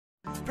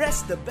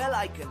Press the bell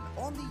icon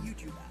on the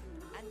YouTube app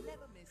and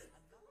never miss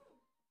another.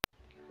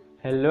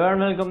 Hello और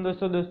welcome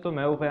दोस्तों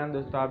मैं हूं फैजान।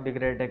 दोस्तों आप देख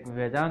रहे हैं टेक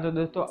फैजान। तो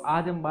दोस्तों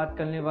आज हम बात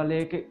करने वाले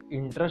हैं एक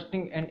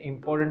इंटरेस्टिंग एंड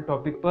इम्पोर्टेंट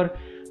टॉपिक पर,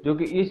 जो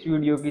कि इस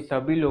वीडियो की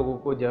सभी लोगों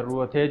को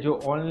ज़रूरत है जो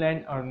ऑनलाइन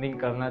अर्निंग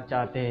करना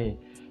चाहते हैं।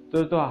 तो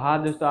दोस्तों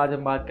आज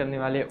हम बात करने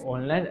वाले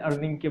ऑनलाइन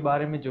अर्निंग के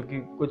बारे में, जो कि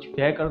कुछ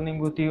फेक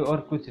अर्निंग होती है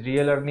और कुछ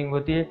रियल अर्निंग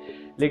होती है।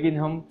 लेकिन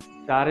हम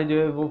सारे जो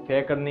है वो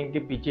फेक अर्निंग के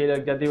पीछे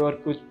लग जाते हैं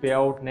और कुछ पे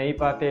आउट नहीं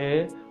पाते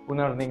हैं उन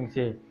अर्निंग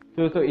से।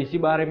 तो दोस्तों इसी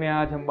बारे में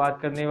आज हम बात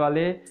करने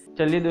वाले हैं।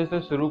 चलिए दोस्तों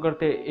शुरू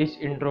करते हैं इस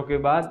इंट्रो के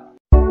बाद।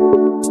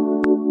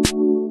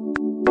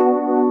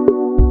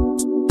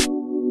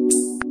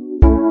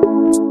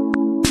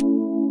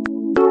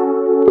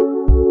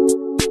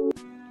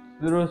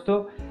 तो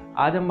दोस्तों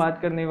आज हम बात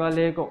करने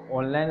वाले हैं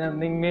ऑनलाइन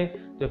अर्निंग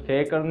में जो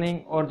फेक अर्निंग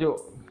और जो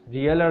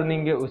रियल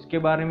अर्निंग है उसके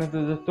बारे में।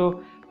 तो दोस्तों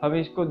हम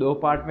इसको दो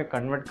पार्ट में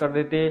कन्वर्ट कर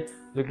देते हैं,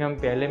 जो कि हम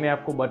पहले मैं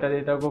आपको बता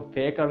देता हूँ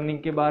फेक अर्निंग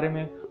के बारे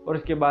में, और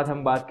उसके बाद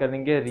हम बात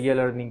करेंगे रियल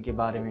अर्निंग के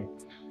बारे में।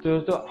 तो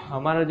दोस्तों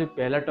हमारा जो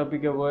पहला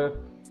टॉपिक है वो है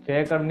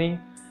फेक अर्निंग।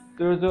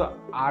 तो दोस्तों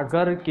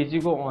अगर किसी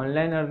को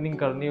ऑनलाइन अर्निंग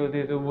करनी होती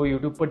है तो वो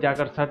यूट्यूब पर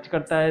जाकर सर्च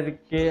करता है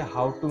कि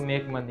हाउ टू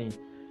मेक मनी,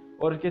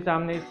 और उसके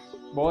सामने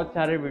बहुत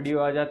सारे वीडियो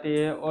आ जाते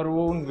हैं और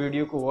वो उन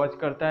वीडियो को वॉच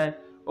करता है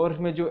और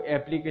उसमें जो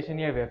एप्लीकेशन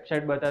या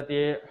वेबसाइट बताती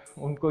है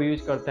उनको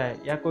यूज़ करता है,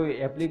 या कोई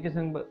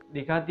एप्लीकेशन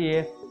दिखाती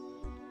है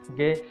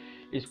कि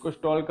इसको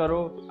इंस्टॉल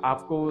करो,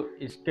 आपको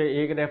इसके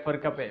एक रेफर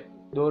का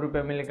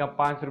 ₹2 मिलेगा,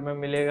 ₹5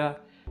 मिलेगा।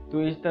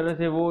 तो इस तरह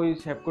से वो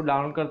इस ऐप को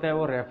डाउनलोड करता है,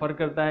 वो रेफ़र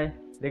करता है।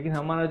 लेकिन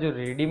हमारा जो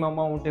रिडीम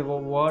अमाउंट है वो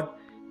बहुत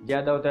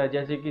ज़्यादा होता है,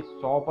 जैसे कि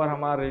 100 पर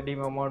हमारा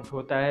रिडीम अमाउंट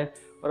होता है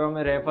और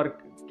हमें रेफ़र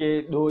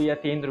के ₹2 या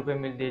 ₹3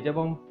 मिलते हैं। जब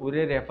हम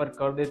पूरे रेफ़र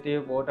कर देते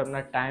हैं, बहुत अपना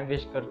टाइम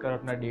वेस्ट कर कर,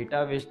 अपना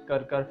डेटा वेस्ट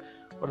कर कर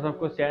और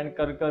सबको सेंड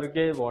कर कर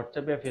के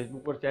व्हाट्सएप या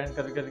फेसबुक पर सेंड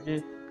कर कर के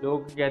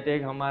लोग कहते हैं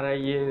कि हमारा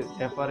ये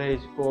रेफ़र है,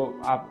 इसको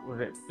आप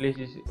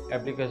प्लीज़ इस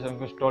एप्लीकेशन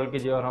को इंस्टॉल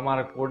कीजिए और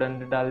हमारा कोड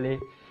अंदर डाल दें।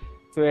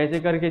 तो ऐसे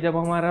करके जब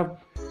हमारा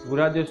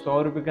पूरा जो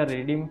 ₹100 का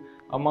रिडीम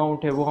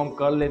अमाउंट है वो हम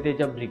कर लेते हैं,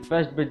 जब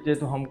रिक्वेस्ट भेजते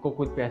तो हमको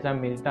कुछ पैसा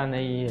मिलता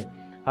नहीं है।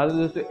 हाँ तो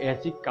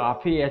दोस्तों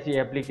काफ़ी ऐसी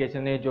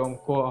एप्लीकेशन है जो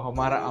हमको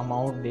हमारा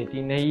अमाउंट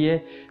देती नहीं है।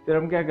 फिर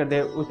हम क्या करते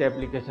हैं, उस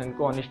एप्लीकेशन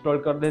को अनइंस्टॉल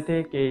कर देते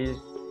हैं कि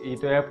ये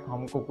तो ऐप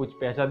हमको कुछ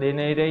पैसा दे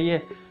नहीं रही है।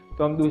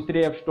 तो हम दूसरी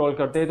ऐप इंस्टॉल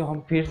करते हैं, तो हम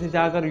फिर से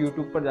जाकर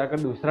यूट्यूब पर जाकर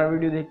दूसरा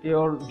वीडियो देखते हैं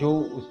और जो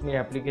उसमें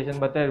एप्लीकेशन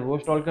बताए वो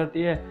इंस्टॉल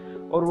करती है,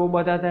 और वो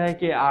बताता है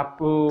कि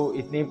आपको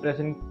इतनी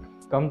इंप्रेशन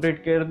कंप्लीट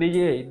कर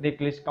दीजिए, इतने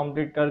क्लिक्स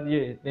कंप्लीट कर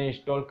दीजिए, इतने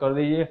इंस्टॉल कर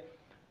दीजिए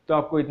तो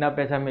आपको इतना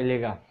पैसा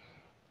मिलेगा।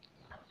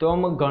 तो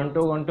हम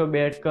घंटों घंटों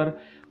बैठकर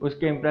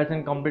उसके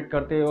इंप्रेशन कंप्लीट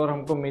करते हैं और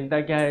हमको मिलता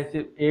क्या है,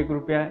 सिर्फ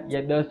 ₹1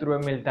 या ₹10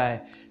 मिलता है।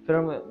 फिर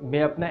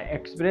मैं अपना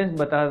एक्सपीरियंस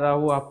बता रहा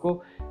हूँ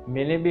आपको।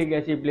 मैंने भी एक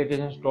ऐसी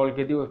एप्लीकेशन इंस्टॉल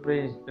की थी, उस पर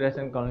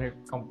इंप्रेशन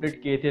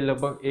कंप्लीट किए थे।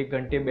 लगभग 1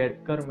 घंटे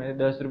बैठकर मैंने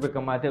 ₹10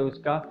 कमाए थे।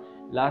 उसका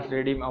लास्ट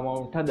रिडीम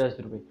अमाउंट था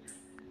 ₹10।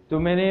 तो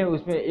मैंने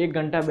उसमें 1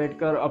 घंटा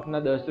बैठकर अपना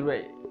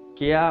 ₹10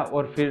 किया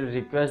और फिर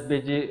रिक्वेस्ट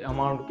भेजी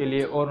अमाउंट के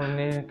लिए, और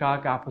उन्होंने कहा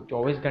कि आपको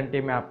 24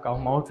 घंटे में आपका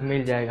अमाउंट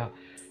मिल जाएगा।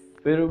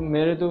 फिर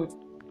मेरे तो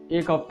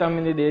 1 हफ्ता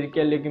मैंने देर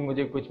किया लेकिन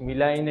मुझे कुछ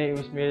मिला ही नहीं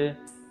उसमें।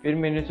 फिर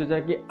मैंने सोचा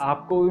कि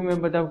आपको भी मैं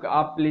बताऊं कि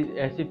आप प्लीज़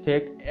ऐसी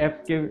फेक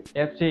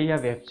ऐप से या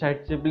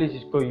वेबसाइट से प्लीज़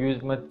इसको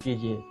यूज़ मत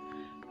कीजिए।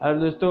 और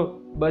दोस्तों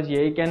बस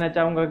यही कहना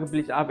चाहूँगा कि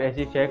प्लीज़ आप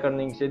ऐसी फेक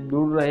अर्निंग से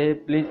दूर रहे।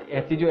 प्लीज़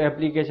ऐसी जो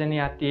एप्लीकेशन ही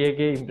आती है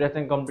कि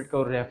इंप्रेशन कंप्लीट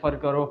करो, रेफ़र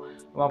करो,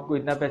 हम आपको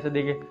इतना पैसा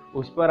देंगे,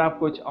 उस पर आप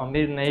कुछ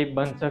अमीर नहीं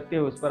बन सकते,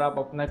 उस पर आप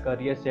अपना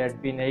करियर सेट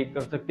भी नहीं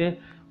कर सकते।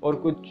 और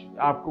कुछ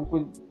आपको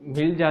कुछ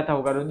मिल जाता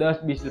होगा तो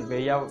 ₹10-20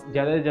 या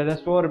ज़्यादा से ज़्यादा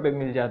 ₹100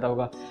 मिल जाता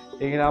होगा,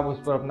 लेकिन आप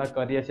उस पर अपना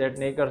करियर सेट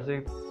नहीं कर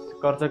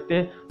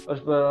सकते और उस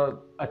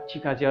पर अच्छी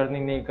खासी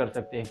अर्निंग नहीं कर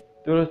सकते।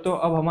 तो दोस्तों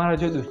अब हमारा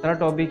जो दूसरा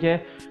टॉपिक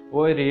है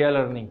वो है रियल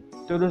अर्निंग।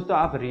 तो दोस्तों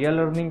आप रियल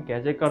अर्निंग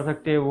कैसे कर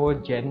सकते हैं, वो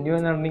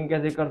जेन्युइन अर्निंग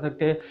कैसे कर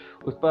सकते हैं,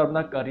 उस पर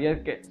अपना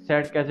करियर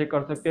सेट कैसे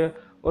कर सकते हैं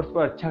और उस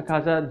पर अच्छा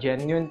खासा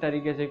जेन्युइन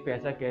तरीके से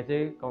पैसा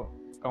कैसे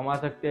कमा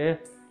सकते हैं।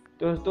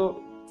 तो दोस्तों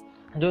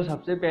जो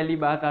सबसे पहली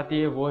बात आती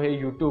है वो है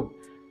यूट्यूब,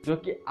 जो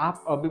कि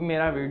आप अभी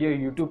मेरा वीडियो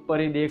यूट्यूब पर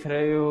ही देख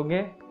रहे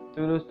होंगे।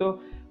 तो दोस्तों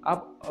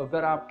आप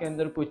अगर आपके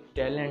अंदर कुछ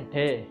टैलेंट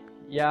है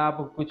या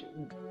आप कुछ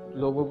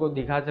लोगों को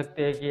दिखा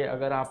सकते हैं कि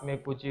अगर आप में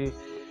कुछ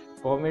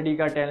कॉमेडी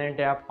का टैलेंट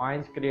है, आप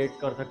फाइन्स क्रिएट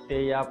कर सकते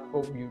हैं, या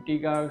आपको ब्यूटी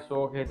का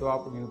शौक़ है तो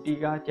आप ब्यूटी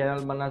का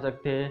चैनल बना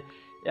सकते हैं,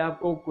 या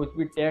आपको कुछ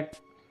भी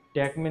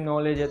टेक में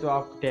नॉलेज है तो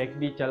आप टेक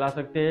भी चला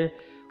सकते हैं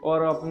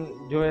और अपन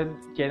जो है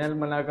चैनल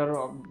बनाकर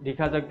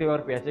दिखा सकते हैं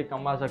और पैसे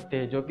कमा सकते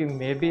हैं। जो कि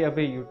मैं भी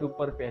अभी यूट्यूब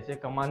पर पैसे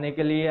कमाने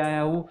के लिए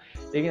आया हूँ,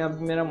 लेकिन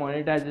अभी मेरा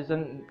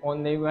मोनेटाइजेशन ऑन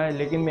नहीं हुआ है,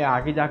 लेकिन मैं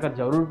आगे जाकर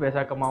ज़रूर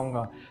पैसा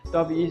कमाऊँगा। तो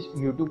आप इस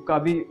यूट्यूब का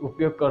भी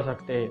उपयोग कर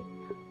सकते हैं।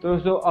 तो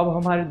दोस्तों अब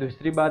हमारी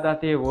दूसरी बात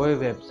आती है वो है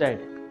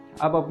वेबसाइट।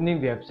 आप अपनी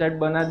वेबसाइट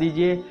बना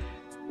दीजिए,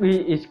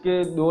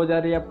 इसके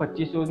 2000 या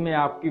 2500 में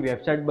आपकी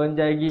वेबसाइट बन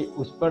जाएगी,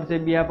 उस पर से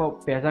भी आप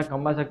पैसा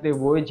कमा सकते हैं।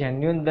 वो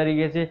जेन्युइन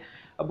तरीके से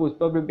अब उस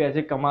पर भी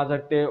पैसे कमा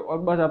सकते हैं और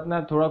बस अपना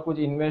थोड़ा कुछ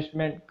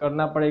इन्वेस्टमेंट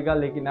करना पड़ेगा,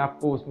 लेकिन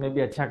आपको उसमें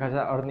भी अच्छा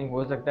खासा अर्निंग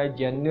हो सकता है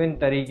जेन्युइन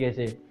तरीके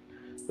से।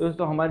 तो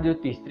दोस्तों हमारी जो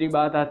तीसरी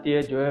बात आती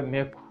है, जो है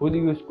मैं खुद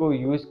ही उसको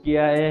यूज़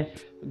किया है,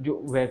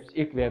 जो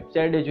एक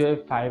वेबसाइट है जो है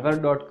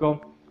fiverr.com।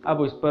 आप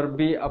उस पर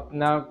भी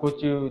अपना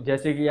कुछ,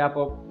 जैसे कि आप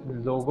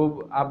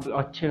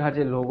अच्छे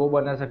खासे लोगो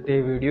बना सकते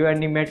हैं, वीडियो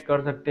एनिमेट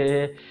कर सकते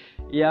हैं,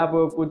 या आप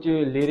कुछ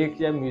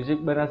लिरिक्स या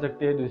म्यूज़िक बना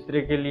सकते हैं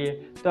दूसरे के लिए,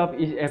 तो आप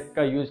इस ऐप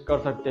का यूज़ कर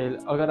सकते हैं।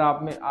 अगर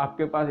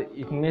आपके पास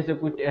इनमें से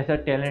कुछ ऐसा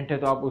टैलेंट है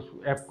तो आप उस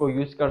ऐप को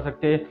यूज़ कर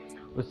सकते हैं,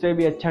 उससे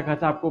भी अच्छा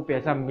खासा आपको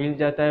पैसा मिल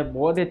जाता है,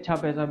 बहुत अच्छा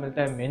पैसा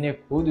मिलता है। मैंने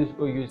खुद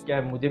उसको यूज़ किया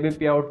है, मुझे भी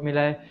पे आउट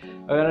मिला है।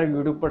 अगर आप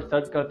यूट्यूब पर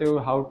सर्च करते हो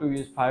हाउ टू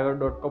यूज़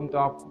fiverr.com तो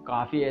आपको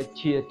काफ़ी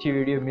अच्छी अच्छी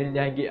वीडियो मिल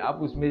जाएगी। आप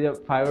उसमें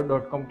जब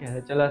fiverr.com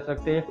कैसे चला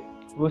सकते हैं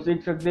वो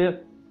सीख सकते हैं,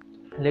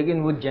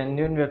 लेकिन वो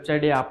जेन्युइन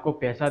वेबसाइट है, आपको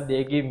पैसा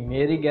देगी,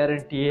 मेरी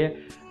गारंटी है।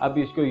 आप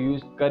इसको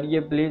यूज़ करिए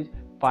प्लीज़।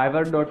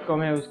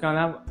 fiverr.com है उसका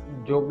नाम,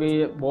 जो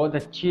कि बहुत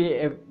अच्छी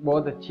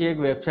एक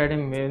वेबसाइट है,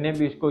 मैंने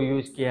भी इसको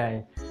यूज़ किया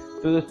है।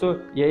 तो दोस्तों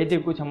यही थी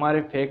कुछ हमारे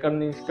फेक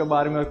अर्निंग्स के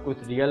बारे में और कुछ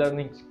रियल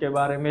अर्निंग्स के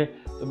बारे में।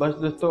 तो बस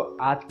दोस्तों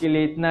आज के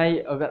लिए इतना ही।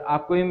 अगर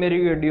आपको ये मेरी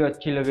वीडियो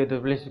अच्छी लगे तो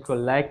प्लीज़ इसको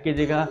लाइक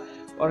कीजिएगा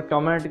और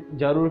कमेंट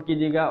ज़रूर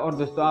कीजिएगा, और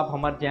दोस्तों आप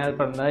हमारे चैनल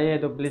पर नए हैं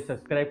तो प्लीज़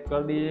सब्सक्राइब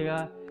कर दीजिएगा।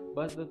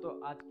 बस दोस्तों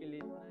आज के लिए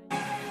इतना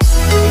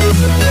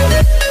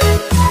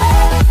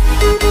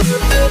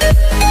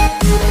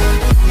ही।